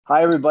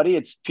Hi, everybody.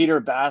 It's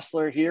Peter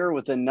Bassler here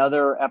with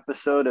another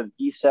episode of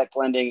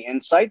eSecLending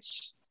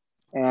Insights.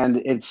 And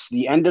it's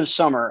the end of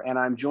summer, and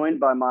I'm joined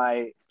by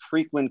my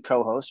frequent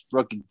co-host,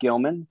 Brooke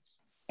Gilman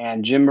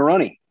and Jim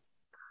Maroney.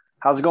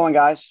 How's it going,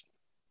 guys?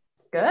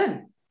 It's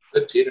good.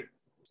 Good, Peter.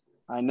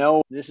 I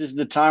know this is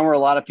the time where a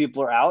lot of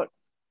people are out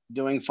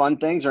doing fun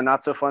things or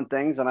not so fun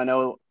things. And I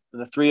know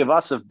the three of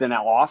us have been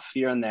off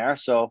here and there.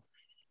 So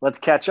let's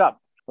catch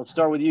up. Let's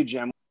start with you,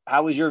 Jim.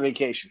 How was your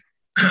vacation?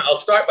 I'll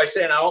start by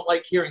saying I don't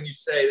like hearing you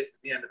say this is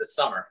the end of the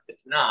summer.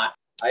 It's not.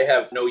 I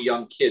have no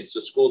young kids, so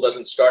school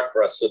doesn't start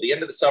for us. So the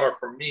end of the summer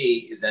for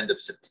me is end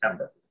of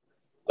September,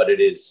 but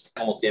it is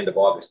almost the end of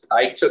August.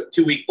 I took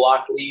 2-week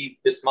block leave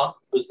this month.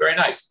 It was very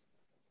nice.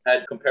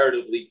 Had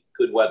comparatively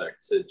good weather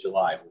to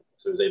July.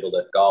 So I was able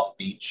to golf,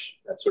 beach,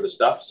 that sort of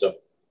stuff. So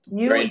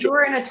you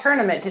were in a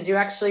tournament. Did you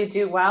actually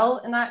do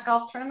well in that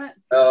golf tournament?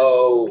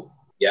 Oh,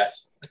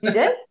 yes. You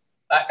did?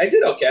 I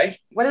did okay.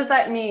 What does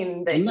that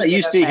mean? I'm not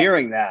used to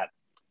hearing that.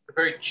 A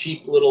very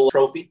cheap little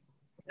trophy.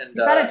 And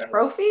you got a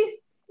trophy?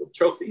 A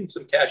trophy and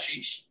some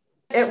cashish.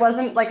 It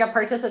wasn't like a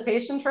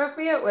participation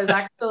trophy. It was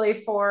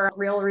actually for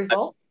real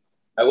results.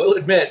 I will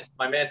admit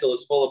my mantle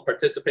is full of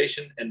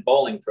participation and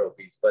bowling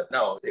trophies, but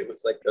no, it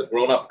was like a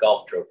grown-up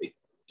golf trophy.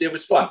 It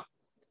was fun.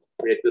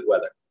 We had good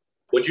weather.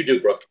 What'd you do,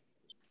 Brooke?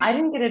 I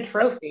didn't get a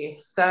trophy,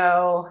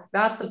 so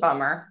that's a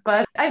bummer.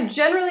 But I've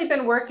generally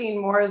been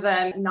working more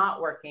than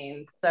not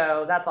working,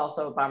 so that's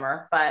also a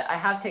bummer. But I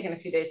have taken a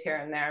few days here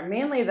and there.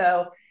 Mainly,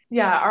 though,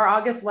 yeah, our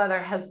August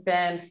weather has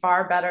been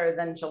far better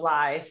than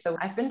July. So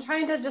I've been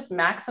trying to just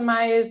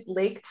maximize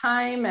lake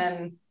time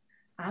and,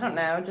 I don't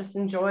know, just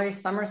enjoy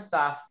summer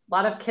stuff. A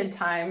lot of kid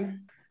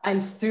time.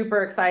 I'm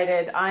super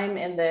excited. I'm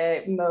in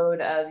the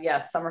mode of,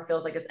 yes, summer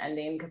feels like it's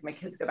ending because my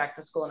kids go back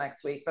to school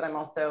next week, but I'm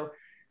also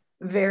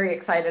very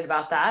excited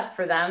about that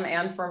for them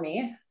and for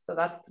me. So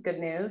that's good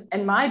news.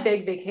 And my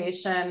big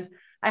vacation,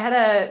 I had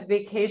a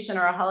vacation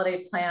or a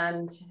holiday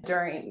planned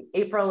during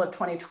April of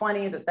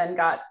 2020 that then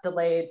got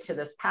delayed to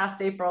this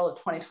past April of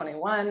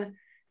 2021,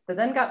 that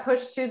then got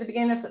pushed to the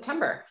beginning of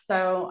September.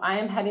 So I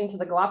am heading to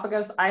the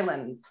Galapagos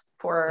Islands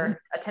for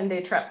a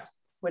 10-day trip,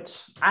 which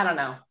I don't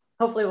know,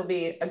 hopefully will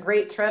be a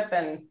great trip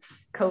and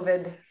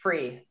COVID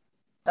free.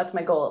 That's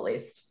my goal, at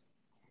least.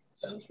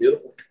 Sounds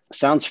beautiful.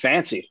 Sounds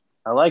fancy.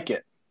 I like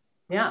it.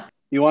 Yeah.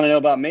 You want to know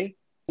about me?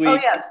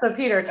 Yes. So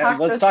Peter,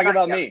 let's talk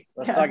about me.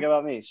 Let's talk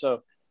about me.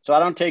 So I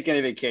don't take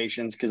any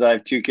vacations because I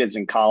have 2 kids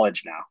in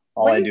college now.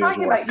 All what I are you do is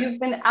talking work. about? You've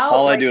been out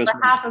all I do is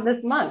for half of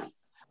this month.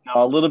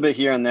 A little bit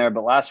here and there,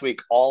 but last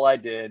week all I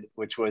did,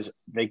 which was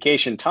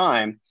vacation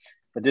time,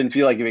 but didn't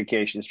feel like a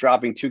vacation, is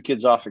dropping 2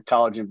 kids off at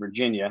college in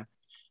Virginia,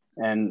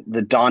 and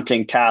the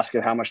daunting task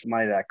of how much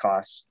money that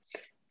costs.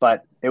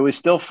 But it was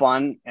still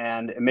fun,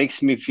 and it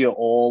makes me feel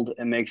old.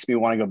 It makes me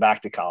want to go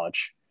back to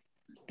college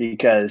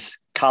because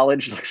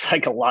college looks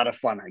like a lot of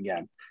fun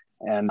again.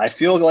 And I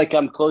feel like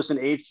I'm close in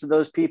age to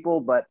those people,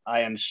 but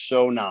I am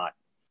so not.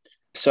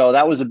 So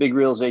that was a big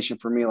realization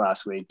for me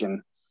last week.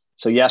 And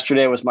so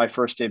yesterday was my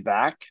first day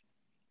back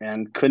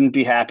and couldn't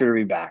be happier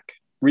to be back.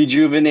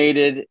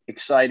 Rejuvenated,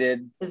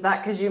 excited. Is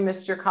that because you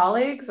missed your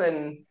colleagues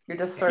and you're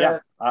just sort of...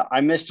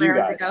 I missed you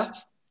guys.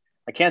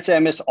 I can't say I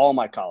missed all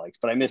my colleagues,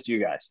 but I missed you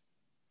guys.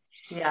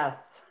 Yes.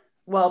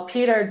 Well,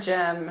 Peter,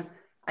 Jim,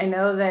 I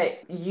know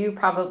that you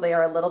probably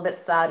are a little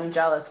bit sad and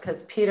jealous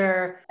because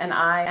Peter and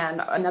I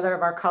and another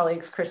of our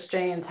colleagues, Chris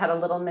James, had a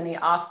little mini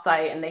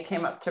offsite and they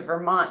came up to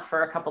Vermont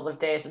for a couple of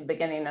days at the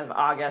beginning of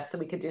August so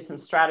we could do some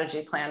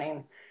strategy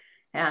planning.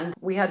 And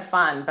we had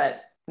fun,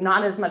 but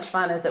not as much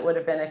fun as it would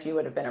have been if you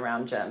would have been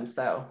around Jim.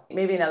 So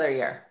maybe another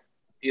year.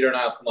 Peter and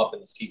I will come up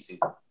in the ski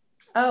season.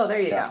 Oh, there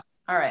you go.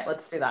 All right,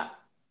 let's do that.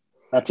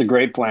 That's a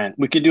great plan.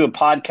 We could do a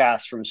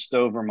podcast from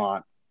Stowe,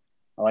 Vermont.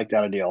 I like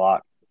that idea a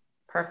lot.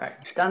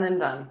 Perfect. Done and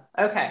done.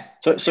 Okay.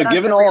 So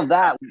given all of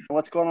that,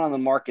 what's going on in the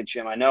market,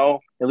 Jim? I know,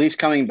 at least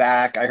coming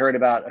back, I heard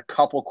about a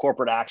couple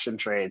corporate action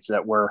trades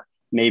that were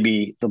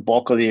maybe the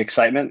bulk of the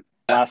excitement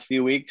last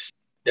few weeks.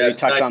 Can you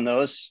touch on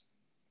those?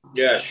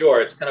 Yeah,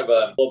 sure. It's kind of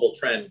a global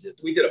trend.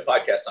 We did a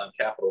podcast on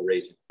capital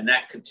raising, and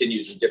that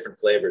continues in different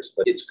flavors.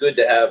 But it's good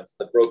to have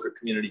the broker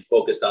community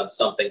focused on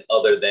something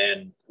other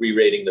than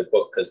re-rating the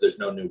book because there's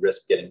no new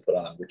risk getting put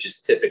on, which is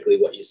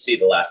typically what you see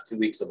the last 2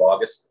 weeks of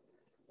August.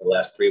 The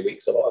last 3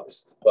 weeks of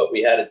August. But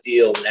we had a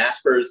deal,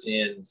 Naspers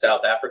in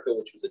South Africa,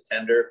 which was a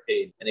tender,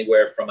 paid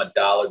anywhere from $1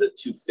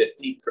 to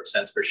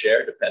 $2.50 per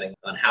share, depending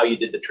on how you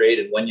did the trade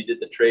and when you did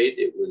the trade.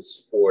 It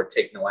was for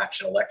take no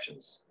action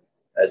elections,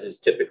 as is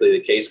typically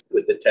the case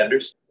with the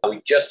tenders. We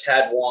just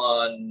had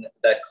one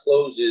that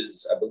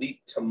closes, I believe,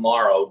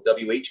 tomorrow,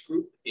 WH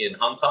Group in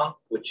Hong Kong,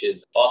 which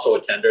is also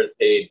a tender,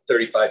 paid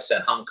 35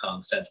 Hong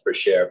Kong cents per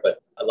share. But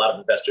a lot of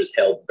investors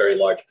held very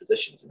large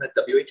positions in that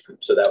WH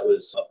Group. So that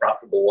was a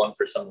profitable one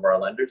for some of our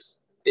lenders.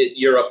 In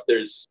Europe,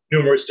 there's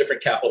numerous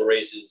different capital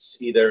raises,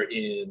 either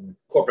in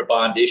corporate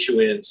bond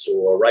issuance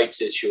or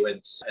rights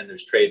issuance. And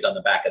there's trades on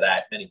the back of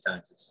that. Many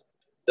times it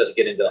doesn't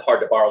get into the hard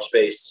to borrow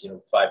space,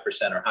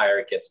 5% or higher.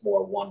 It gets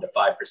more 1 to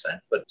 5%,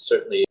 but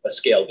certainly a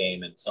scale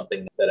game and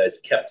something that has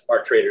kept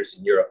our traders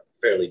in Europe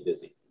fairly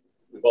busy.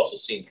 we've also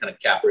seen kind of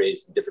cap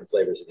raise in different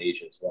flavors in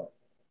Asia as well.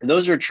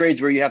 Those are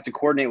trades where you have to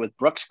coordinate with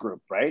Brooks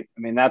Group, right?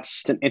 I mean,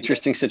 that's an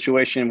interesting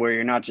situation where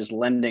you're not just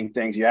lending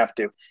things. You have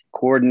to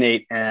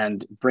coordinate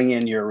and bring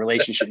in your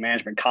relationship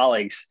management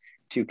colleagues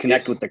to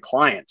connect with the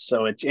clients.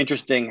 So it's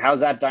interesting.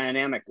 How's that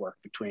dynamic work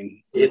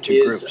between the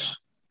two groups?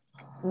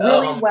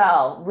 Really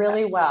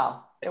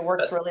well. It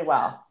works really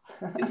well.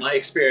 In my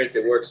experience,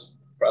 it works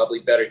probably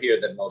better here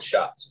than most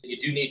shops. You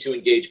do need to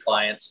engage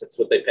clients. That's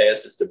what they pay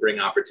us, is to bring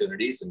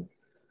opportunities and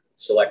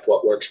select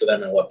what works for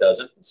them and what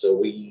doesn't. And so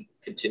we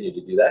continue to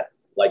do that,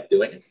 like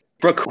doing it.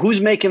 Brooke, who's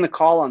making the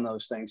call on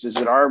those things? Is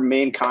it our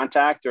main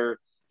contact, or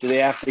do they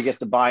have to get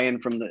the buy-in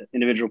from the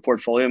individual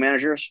portfolio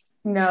managers?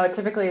 No, it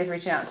typically is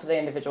reaching out to the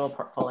individual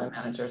portfolio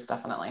managers,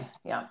 definitely.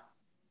 Yeah.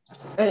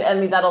 I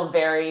mean, that'll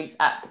vary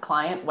at the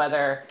client,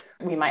 whether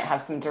we might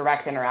have some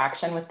direct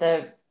interaction with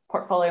the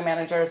portfolio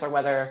managers or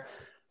whether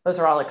those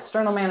are all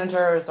external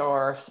managers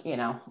or,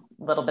 a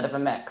little bit of a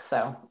mix.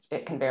 So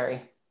it can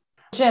vary.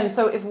 Jim,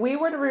 so if we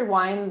were to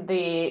rewind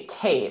the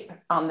tape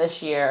on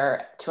this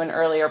year to an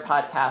earlier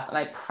podcast, and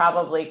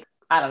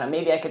I don't know,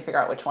 maybe I could figure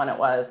out which one it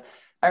was.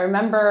 I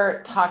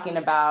remember talking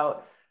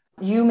about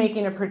you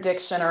making a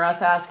prediction or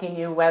us asking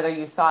you whether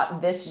you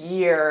thought this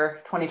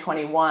year,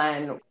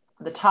 2021,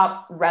 the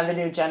top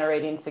revenue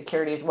generating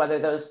securities, whether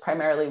those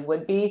primarily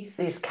would be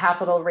these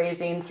capital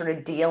raising sort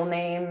of deal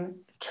name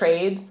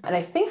trades. And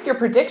I think your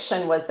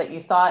prediction was that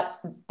you thought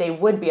they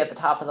would be at the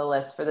top of the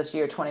list for this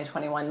year,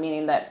 2021,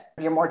 meaning that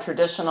your more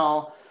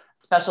traditional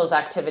specials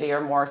activity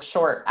or more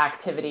short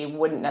activity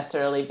wouldn't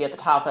necessarily be at the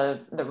top of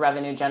the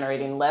revenue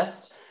generating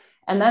list.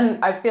 And then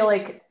I feel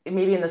like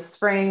maybe in the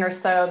spring or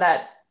so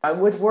that I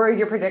was worried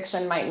your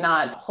prediction might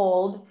not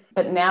hold,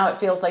 but now it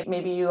feels like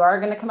maybe you are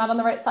going to come out on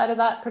the right side of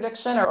that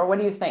prediction, or what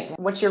do you think?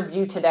 What's your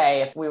view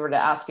today if we were to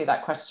ask you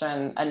that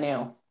question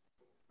anew?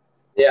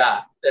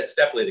 Yeah, that's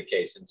definitely the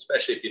case. And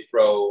especially if you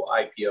throw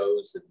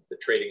IPOs and the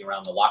trading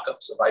around the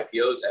lockups of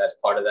IPOs as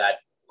part of that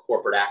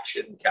corporate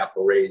action,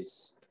 capital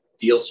raise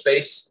deal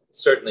space,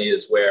 certainly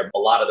is where a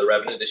lot of the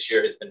revenue this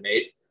year has been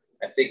made.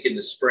 I think in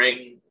the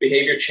spring,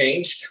 behavior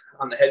changed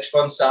on the hedge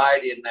fund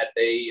side in that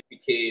they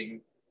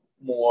became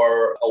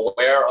more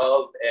aware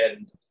of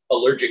and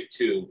allergic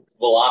to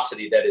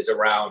velocity that is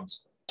around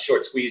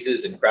short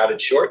squeezes and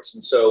crowded shorts.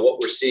 And so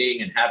what we're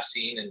seeing and have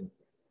seen and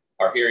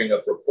are hearing of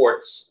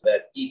reports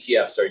that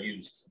ETFs are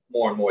used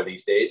more and more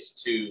these days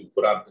to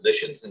put on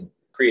positions and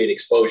create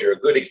exposure. A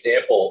good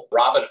example,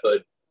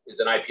 Robinhood is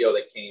an IPO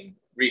that came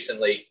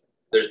recently.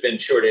 There's been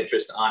short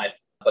interest on it,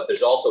 but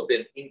there's also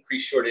been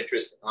increased short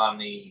interest on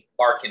the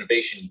ARK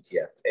Innovation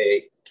ETF,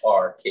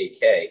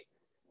 ARKK.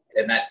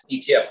 And that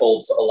ETF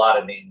holds a lot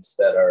of names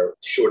that are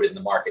shorted in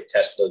the market,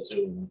 Tesla,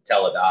 Zoom,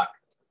 Teladoc,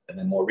 and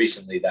then more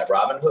recently that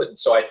Robinhood. And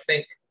so I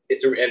think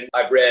and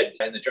I've read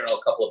in the journal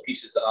a couple of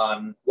pieces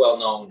on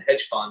well-known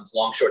hedge funds,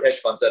 long-short hedge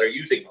funds that are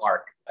using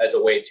ARK as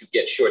a way to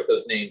get short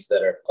those names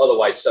that are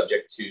otherwise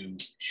subject to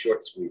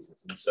short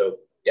squeezes. And so,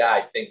 yeah,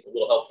 I think a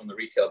little help from the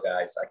retail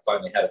guys, I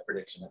finally had a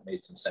prediction that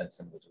made some sense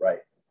and was right.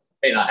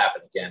 May not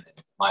happen again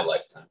in my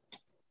lifetime.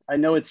 I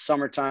know it's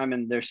summertime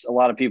and there's a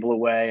lot of people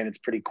away and it's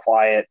pretty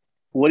quiet.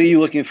 What are you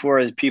looking for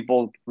as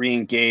people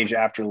re-engage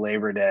after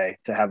Labor Day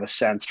to have a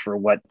sense for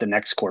what the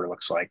next quarter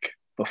looks like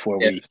before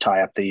we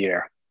tie up the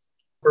year?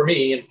 For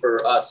me and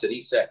for us at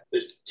eSec,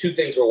 there's two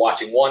things we're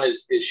watching. One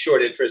is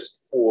short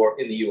interest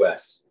in the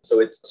US. So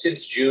it's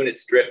since June,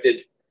 it's drifted.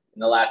 In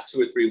the last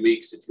 2 or 3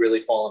 weeks, it's really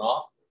fallen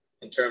off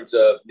in terms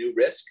of new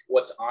risk.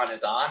 What's on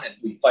is on, and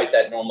we fight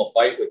that normal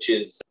fight, which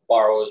is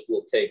borrowers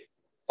will take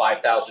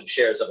 5,000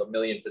 shares of a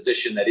million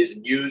position that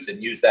isn't used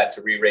and use that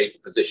to re-rate the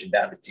position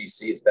down to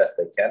GC as best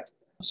they can.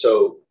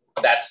 So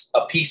that's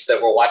a piece that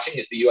we're watching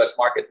is the US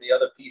market. The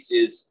other piece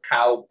is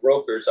how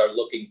brokers are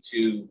looking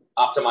to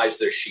optimize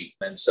their sheet.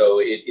 And so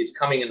it is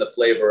coming in the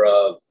flavor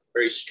of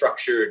very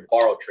structured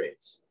borrow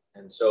trades.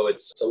 And so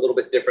it's a little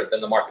bit different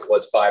than the market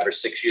was 5 or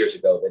 6 years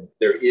ago. Then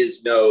there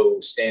is no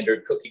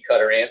standard cookie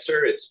cutter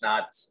answer. It's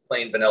not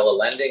plain vanilla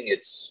lending.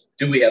 It's,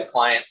 do we have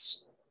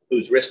clients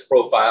whose risk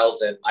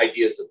profiles and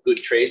ideas of good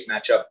trades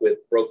match up with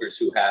brokers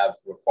who have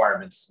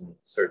requirements in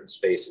certain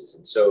spaces?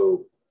 And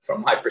so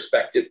from my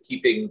perspective,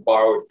 keeping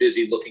borrowers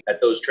busy looking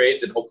at those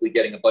trades and hopefully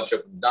getting a bunch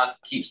of them done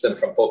keeps them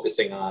from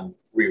focusing on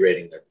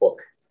re-rating their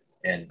book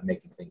and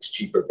making things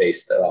cheaper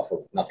based off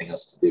of nothing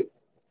else to do.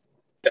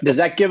 Does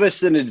that give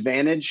us an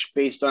advantage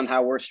based on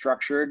how we're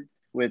structured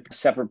with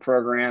separate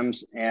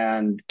programs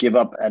and give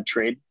up at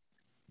trade?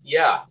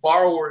 Yeah,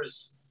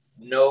 borrowers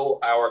know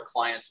our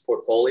clients'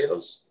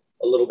 portfolios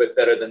a little bit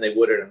better than they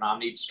would at an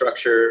omni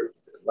structure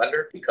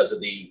lender because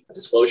of the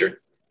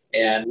disclosure.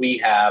 And we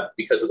have,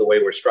 because of the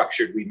way we're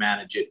structured, we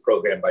manage it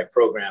program by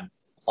program,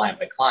 client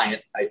by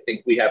client. I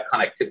think we have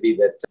connectivity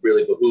that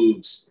really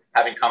behooves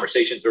having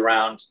conversations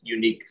around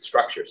unique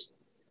structures.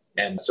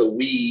 And so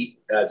we,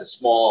 as a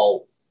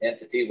small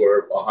entity,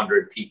 we're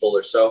 100 people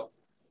or so,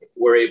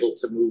 we're able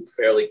to move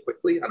fairly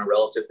quickly on a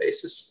relative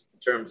basis in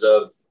terms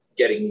of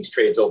getting these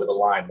trades over the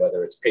line,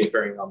 whether it's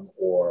papering them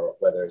or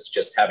whether it's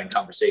just having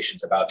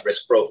conversations about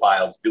risk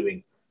profiles,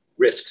 doing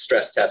risk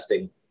stress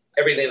testing.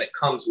 everything that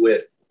comes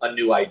with a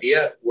new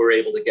idea, we're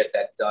able to get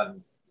that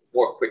done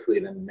more quickly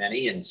than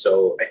many. And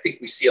so I think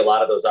we see a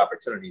lot of those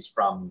opportunities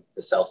from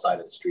the sell side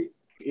of the street.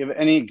 You have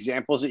any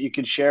examples that you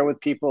could share with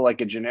people,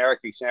 like a generic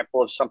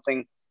example of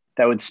something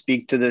that would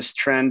speak to this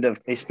trend of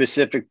a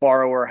specific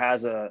borrower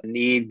has a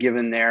need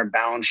given their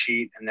balance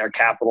sheet and their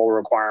capital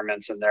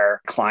requirements and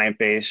their client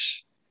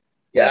base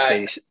that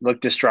they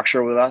look to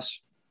structure with us?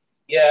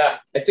 Yeah,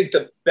 I think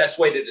the best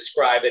way to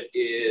describe it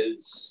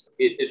is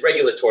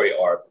regulatory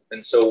arb.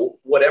 And so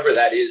whatever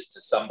that is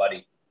to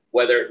somebody,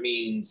 whether it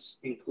means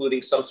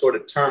including some sort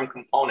of term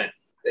component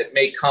that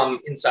may come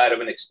inside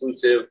of an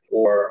exclusive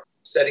or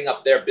setting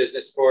up their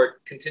business for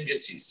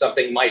contingencies.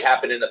 Something might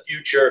happen in the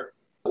future.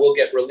 We'll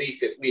get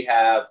relief if we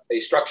have a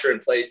structure in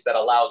place that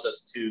allows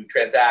us to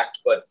transact,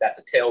 but that's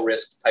a tail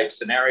risk type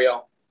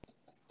scenario.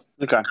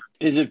 Okay.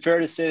 Is it fair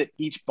to say that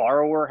each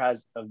borrower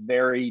has a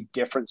very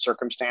different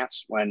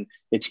circumstance when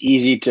it's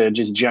easy to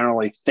just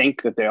generally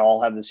think that they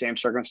all have the same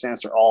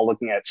circumstance? They're all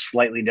looking at it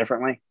slightly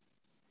differently?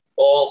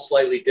 All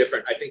slightly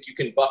different. I think you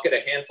can bucket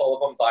a handful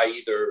of them by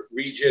either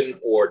region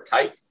or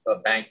type, a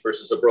bank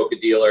versus a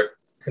broker-dealer,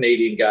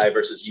 Canadian guy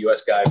versus a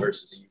US guy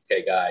versus a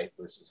UK guy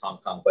versus Hong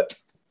Kong. But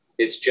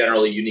it's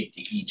generally unique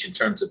to each in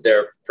terms of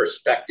their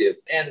perspective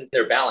and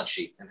their balance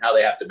sheet and how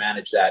they have to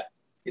manage that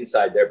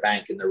inside their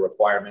bank and their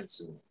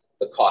requirements and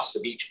the costs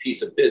of each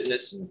piece of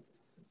business. And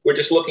we're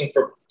just looking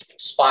for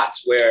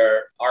spots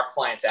where our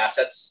clients'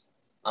 assets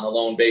on a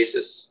loan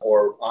basis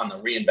or on the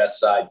reinvest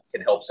side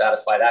can help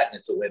satisfy that. And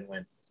it's a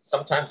win-win.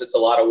 Sometimes it's a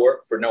lot of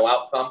work for no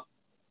outcome,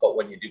 but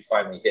when you do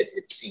finally hit,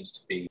 it seems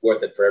to be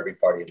worth it for every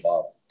party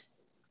involved.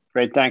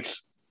 Great,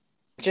 thanks.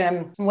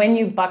 Jim, when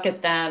you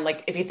bucket them,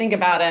 like if you think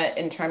about it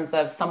in terms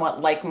of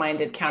somewhat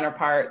like-minded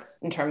counterparts,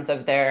 in terms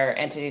of their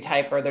entity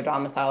type or their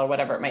domicile or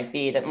whatever it might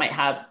be, that might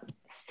have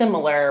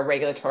similar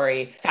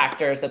regulatory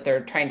factors that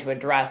they're trying to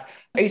address,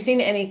 are you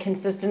seeing any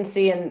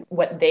consistency in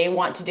what they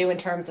want to do in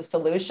terms of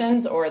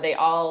solutions, or are they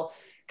all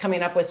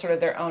coming up with sort of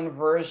their own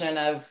version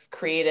of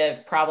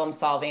creative problem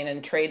solving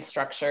and trade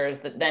structures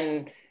that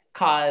then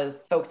cause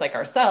folks like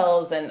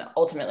ourselves and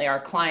ultimately our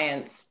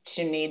clients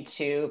to need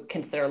to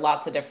consider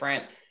lots of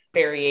different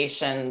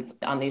variations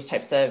on these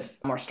types of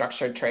more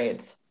structured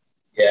trades?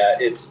 Yeah,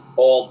 it's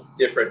all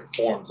different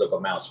forms of a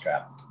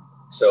mousetrap.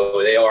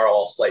 So they are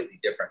all slightly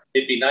different.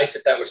 It'd be nice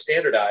if that were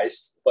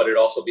standardized, but it'd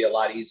also be a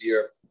lot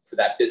easier for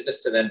that business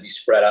to then be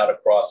spread out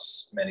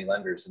across many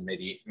lenders and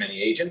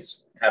many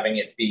agents. Having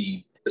it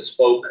be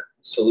bespoke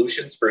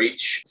solutions for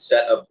each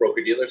set of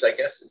broker dealers, I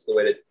guess, is the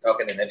way to talk.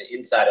 And then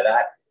inside of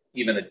that,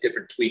 even a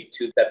different tweak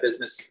to that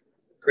business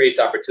creates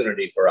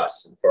opportunity for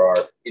us and for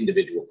our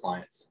individual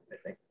clients, I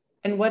think.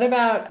 And what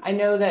about, I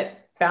know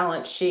that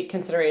balance sheet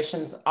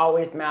considerations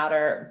always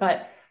matter,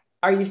 but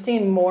are you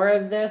seeing more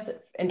of this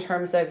in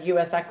terms of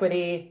US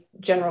equity,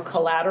 general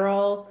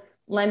collateral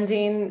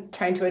lending,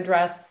 trying to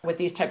address with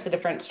these types of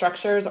different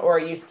structures, or are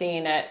you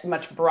seeing it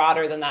much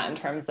broader than that in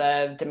terms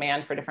of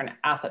demand for different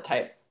asset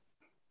types?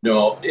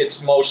 No,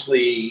 it's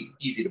mostly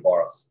easy to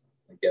borrow,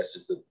 I guess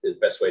is the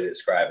best way to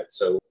describe it.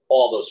 So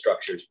all those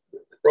structures,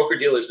 broker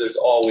dealers, there's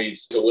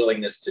always a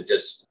willingness to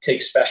just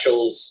take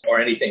specials or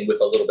anything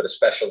with a little bit of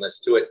specialness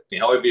to it.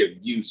 However you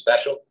view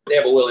special, they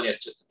have a willingness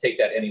just to take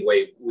that any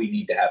way we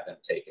need to have them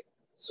take it.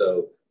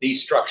 So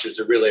these structures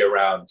are really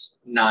around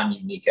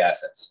non-unique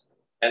assets,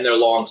 and they're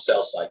long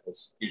sell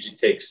cycles. Usually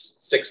takes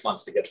 6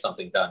 months to get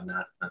something done,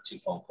 not 2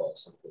 phone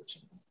calls,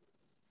 unfortunately.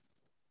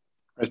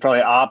 It's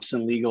probably ops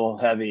and legal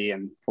heavy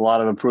and a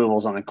lot of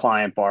approvals on the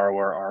client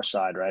borrower, our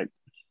side, right?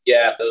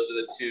 Yeah, those are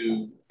the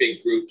two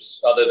big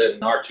groups, other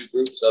than our two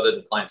groups, other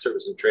than client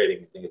service and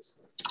trading. I think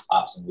it's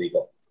ops and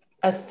legal.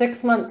 A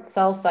 6-month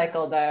sell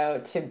cycle,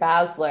 though, to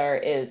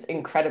Basler is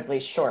incredibly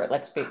short,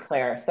 let's be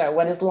clear. So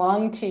what is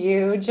long to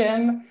you,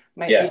 Jim,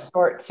 might be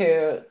short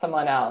to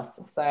someone else.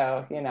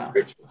 So,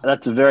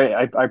 That's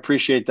I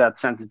appreciate that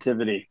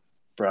sensitivity,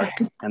 Brooke,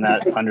 and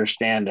that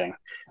understanding.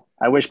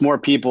 I wish more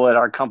people at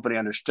our company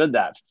understood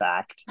that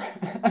fact.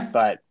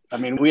 But I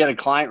mean, we had a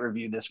client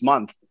review this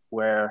month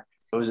where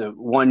it was a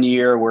 1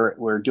 year.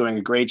 We're doing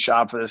a great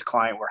job for this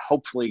client. We're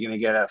hopefully going to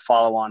get a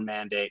follow-on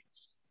mandate.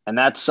 And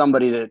that's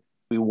somebody that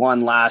we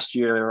won last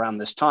year around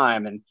this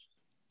time. And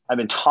I've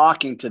been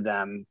talking to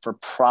them for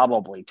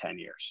probably 10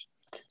 years.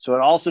 So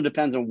it also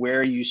depends on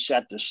where you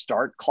set the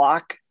start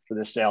clock for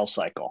the sales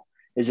cycle.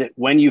 Is it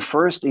when you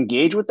first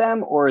engage with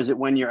them, or is it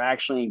when you're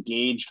actually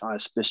engaged on a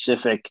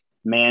specific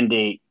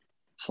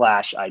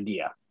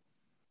mandate/idea?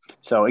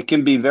 So it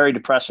can be very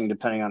depressing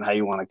depending on how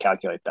you want to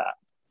calculate that.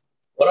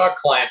 What are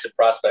clients and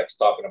prospects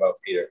talking about,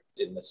 Peter,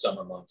 in the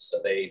summer months?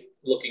 Are they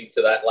looking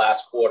to that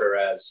last quarter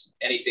as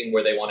anything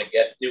where they want to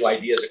get new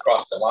ideas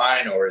across the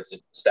line, or is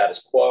it status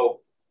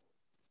quo?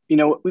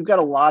 We've got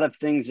a lot of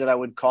things that I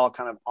would call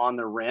kind of on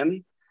the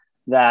rim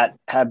that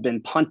have been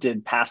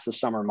punted past the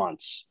summer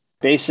months,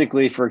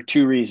 basically for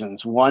 2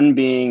 reasons. One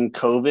being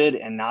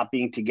COVID and not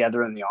being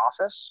together in the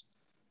office,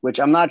 which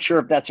I'm not sure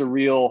if that's a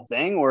real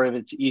thing or if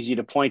it's easy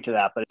to point to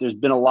that. But there's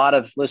been a lot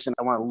of, listen,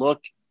 I want to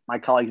look my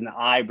colleagues in the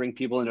eye, bring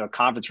people into a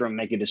conference room,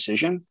 make a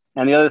decision.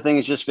 And the other thing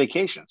is just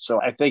vacation.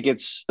 So I think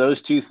it's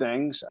those two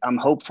things. I'm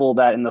hopeful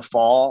that in the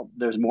fall,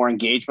 there's more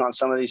engagement on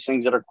some of these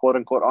things that are quote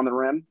unquote on the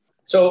rim.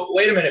 So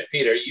wait a minute,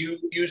 Peter, you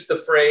used the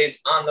phrase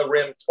on the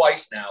rim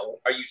twice now.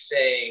 Are you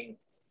saying,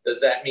 does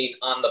that mean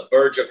on the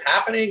verge of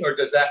happening, or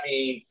does that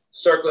mean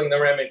circling the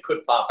rim and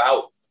could pop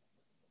out,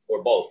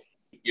 or both?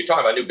 You're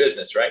talking about new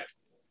business, right?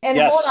 And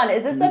Yes. hold on,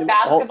 is this a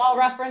basketball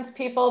reference,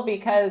 people?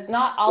 Because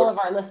not all of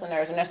our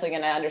listeners are necessarily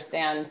going to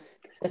understand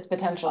this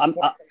potential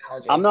sports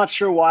analogy. I'm not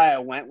sure why I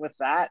went with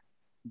that,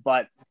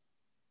 but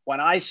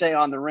when I say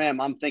on the rim,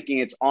 I'm thinking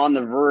it's on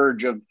the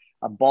verge of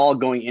a ball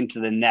going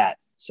into the net.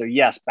 So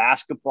yes,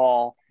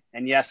 basketball,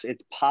 and yes,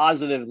 it's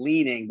positive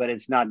leaning, but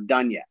it's not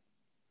done yet,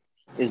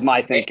 is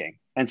my thinking.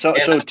 And so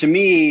to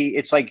me,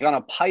 it's like on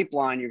a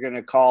pipeline, you're going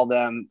to call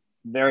them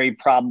very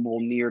probable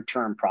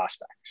near-term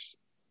prospects.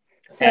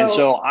 And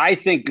so I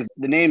think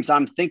the names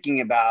I'm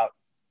thinking about,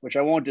 which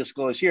I won't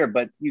disclose here,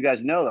 but you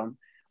guys know them,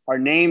 are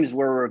names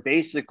where we're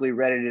basically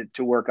ready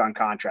to work on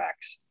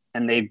contracts.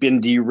 And they've been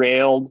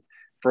derailed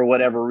for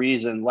whatever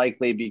reason,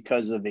 likely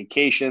because of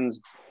vacations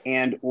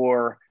and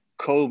or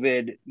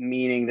COVID,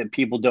 meaning that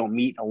people don't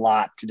meet a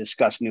lot to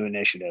discuss new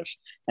initiatives.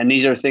 And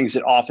these are things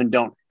that often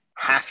don't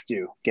have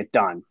to get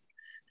done.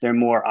 They're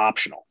more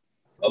optional.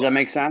 Does that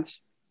make sense?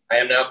 I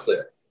am now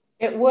clear.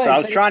 It would. So I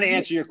was trying to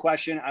answer your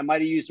question. I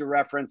might have used a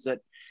reference that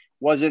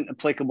wasn't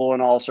applicable in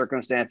all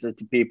circumstances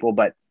to people,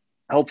 but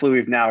hopefully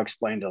we've now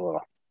explained a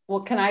little.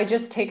 Well, can I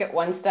just take it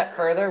one step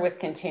further with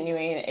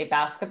continuing a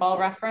basketball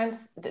reference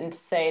and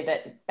say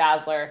that,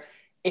 Basler,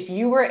 if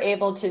you were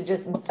able to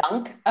just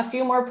dunk a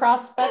few more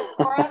prospects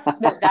for us,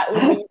 that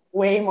would be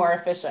way more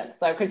efficient.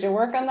 So could you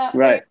work on that?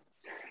 Right.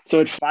 So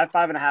at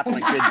 5'5.5" on a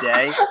good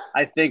day,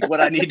 I think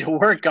what I need to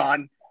work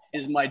on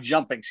is my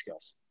jumping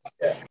skills.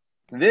 Yeah.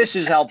 This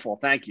is helpful.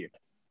 Thank you.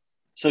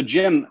 So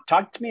Jim,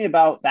 talk to me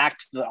about back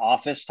to the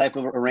office type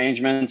of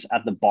arrangements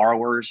at the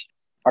borrowers.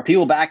 Are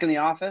people back in the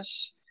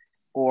office,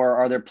 or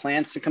are there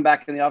plans to come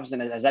back in the office?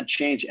 And has that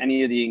changed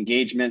any of the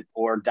engagement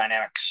or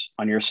dynamics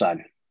on your side?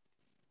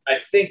 I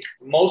think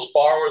most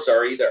borrowers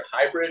are either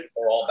hybrid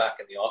or all back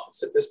in the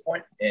office at this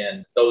point.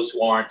 And those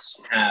who aren't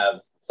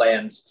have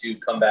plans to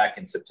come back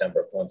in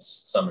September once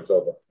summer's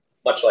over,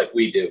 much like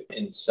we do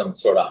in some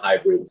sort of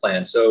hybrid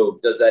plan. So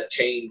does that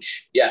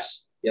change?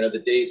 Yes.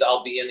 The days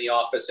I'll be in the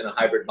office in a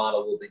hybrid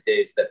model will be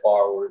days that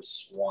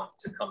borrowers want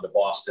to come to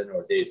Boston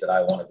or days that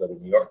I want to go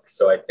to New York.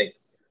 So I think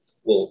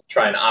we'll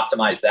try and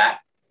optimize that.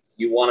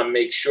 You want to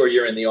make sure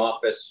you're in the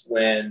office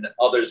when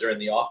others are in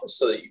the office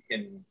so that you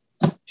can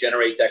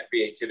generate that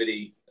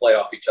creativity, play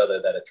off each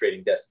other that a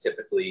trading desk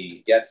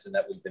typically gets and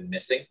that we've been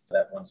missing,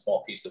 that one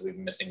small piece that we've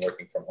been missing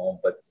working from home.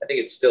 But I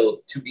think it's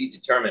still to be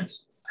determined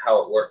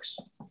how it works.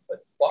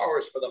 But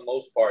borrowers, for the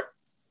most part,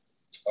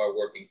 are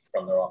working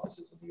from their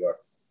offices in New York.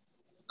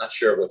 Not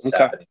sure what's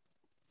happening.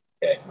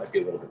 Okay, it might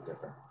be a little bit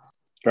different.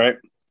 Great.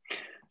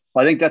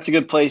 Well, I think that's a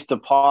good place to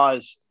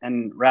pause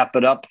and wrap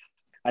it up.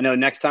 I know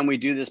next time we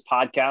do this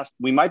podcast,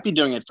 we might be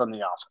doing it from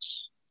the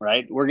office,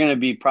 right? We're going to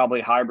be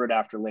probably hybrid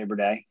after Labor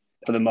Day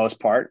for the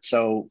most part.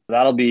 So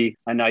that'll be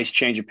a nice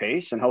change of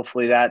pace. And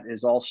hopefully that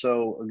is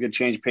also a good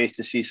change of pace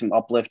to see some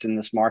uplift in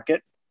this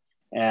market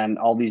and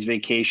all these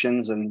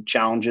vacations and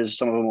challenges.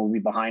 Some of them will be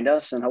behind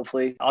us. And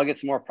hopefully I'll get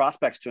some more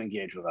prospects to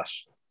engage with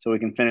us so we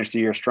can finish the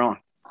year strong.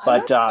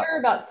 I'm not sure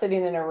about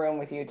sitting in a room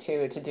with you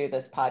two to do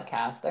this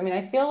podcast. I mean,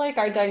 I feel like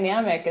our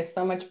dynamic is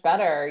so much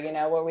better,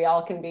 where we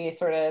all can be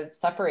sort of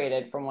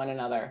separated from one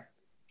another.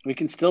 We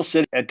can still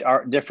sit at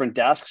our different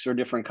desks or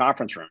different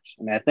conference rooms.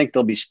 I mean, I think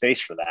there'll be space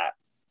for that.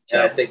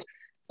 And I think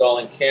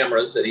installing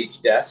cameras at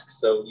each desk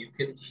so you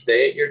can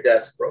stay at your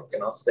desk, Brooke,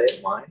 and I'll stay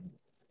at mine.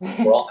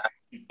 We're all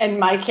happy. And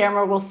my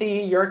camera will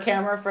see your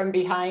camera from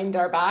behind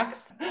our backs.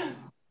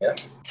 Yeah.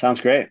 Sounds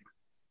great.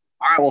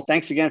 All right. Well,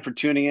 thanks again for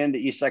tuning in to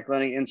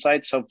eSecLending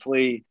Insights.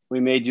 Hopefully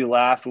we made you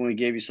laugh and we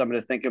gave you something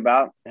to think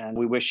about. And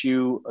we wish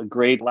you a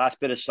great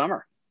last bit of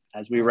summer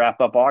as we wrap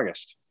up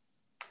August.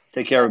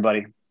 Take care,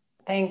 everybody.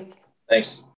 Thanks. Thanks.